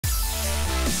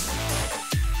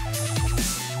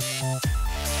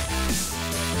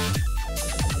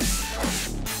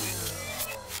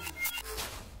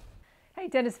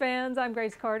tennis fans, I'm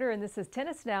Grace Carter and this is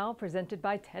Tennis Now presented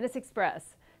by Tennis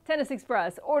Express. Tennis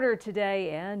Express, order today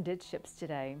and it ships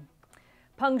today.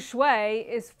 Peng Shuai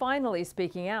is finally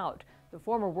speaking out. The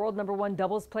former world #1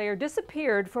 doubles player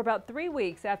disappeared for about 3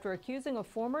 weeks after accusing a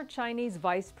former Chinese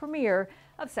vice premier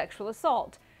of sexual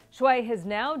assault. Shuai has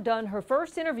now done her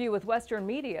first interview with Western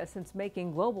media since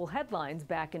making global headlines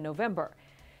back in November.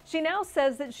 She now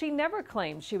says that she never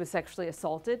claimed she was sexually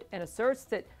assaulted and asserts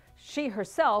that she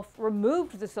herself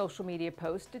removed the social media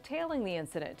post detailing the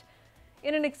incident.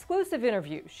 In an exclusive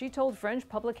interview, she told French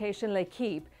publication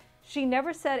L'Equipe she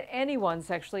never said anyone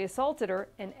sexually assaulted her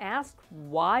and asked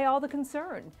why all the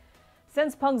concern.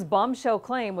 Since Peng's bombshell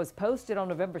claim was posted on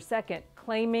November 2nd,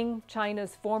 claiming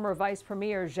China's former vice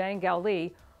premier Zhang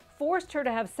Gaoli forced her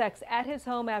to have sex at his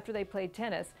home after they played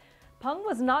tennis, Peng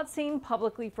was not seen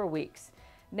publicly for weeks.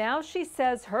 Now she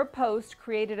says her post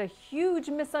created a huge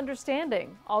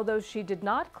misunderstanding, although she did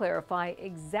not clarify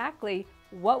exactly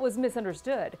what was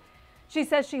misunderstood. She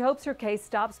says she hopes her case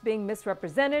stops being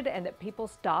misrepresented and that people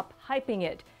stop hyping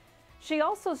it. She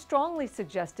also strongly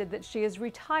suggested that she is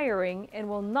retiring and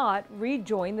will not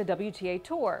rejoin the WTA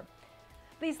tour.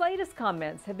 These latest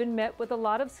comments have been met with a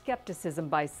lot of skepticism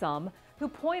by some, who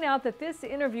point out that this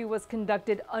interview was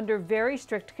conducted under very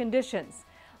strict conditions.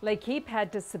 L'Equipe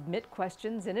had to submit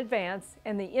questions in advance,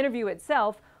 and the interview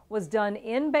itself was done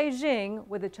in Beijing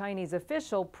with a Chinese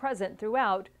official present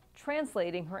throughout,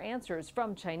 translating her answers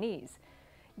from Chinese.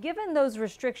 Given those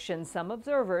restrictions, some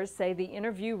observers say the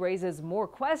interview raises more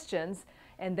questions,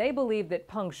 and they believe that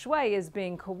Peng Shuai is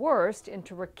being coerced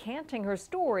into recanting her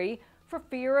story for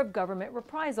fear of government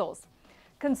reprisals.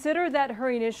 Consider that her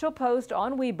initial post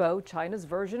on Weibo, China's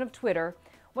version of Twitter,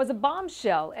 was a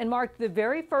bombshell and marked the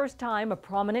very first time a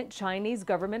prominent Chinese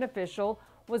government official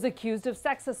was accused of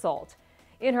sex assault.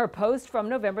 In her post from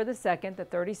November the 2nd, the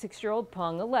 36-year-old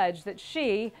Peng alleged that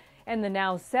she and the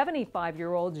now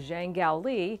 75-year-old Zhang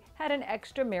Gaoli had an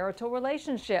extramarital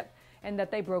relationship and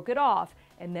that they broke it off,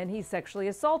 and then he sexually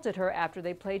assaulted her after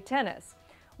they played tennis.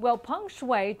 Well, Peng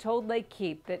Shuai told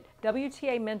L'Equipe that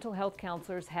WTA mental health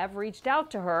counselors have reached out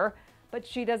to her, but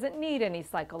she doesn't need any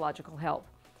psychological help.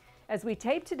 As we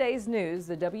tape today's news,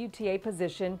 the WTA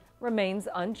position remains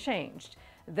unchanged.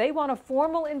 They want a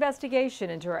formal investigation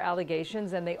into her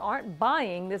allegations, and they aren't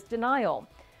buying this denial.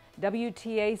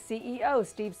 WTA CEO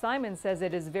Steve Simon says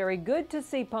it is very good to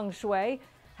see Peng Shuai.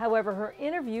 However, her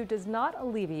interview does not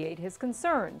alleviate his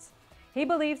concerns. He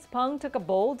believes Peng took a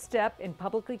bold step in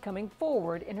publicly coming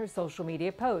forward in her social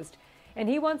media post, and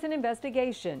he wants an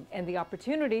investigation and the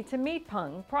opportunity to meet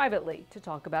Peng privately to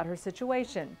talk about her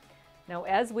situation. Now,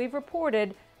 as we've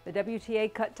reported, the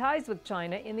WTA cut ties with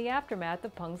China in the aftermath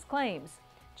of Peng's claims.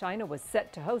 China was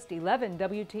set to host 11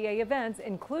 WTA events,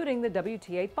 including the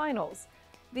WTA finals.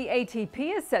 The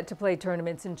ATP is set to play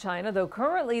tournaments in China, though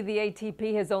currently the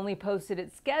ATP has only posted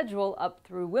its schedule up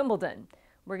through Wimbledon.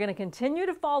 We're going to continue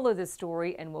to follow this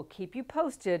story, and we'll keep you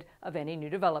posted of any new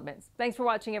developments. Thanks for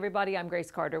watching, everybody. I'm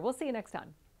Grace Carter. We'll see you next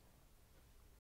time.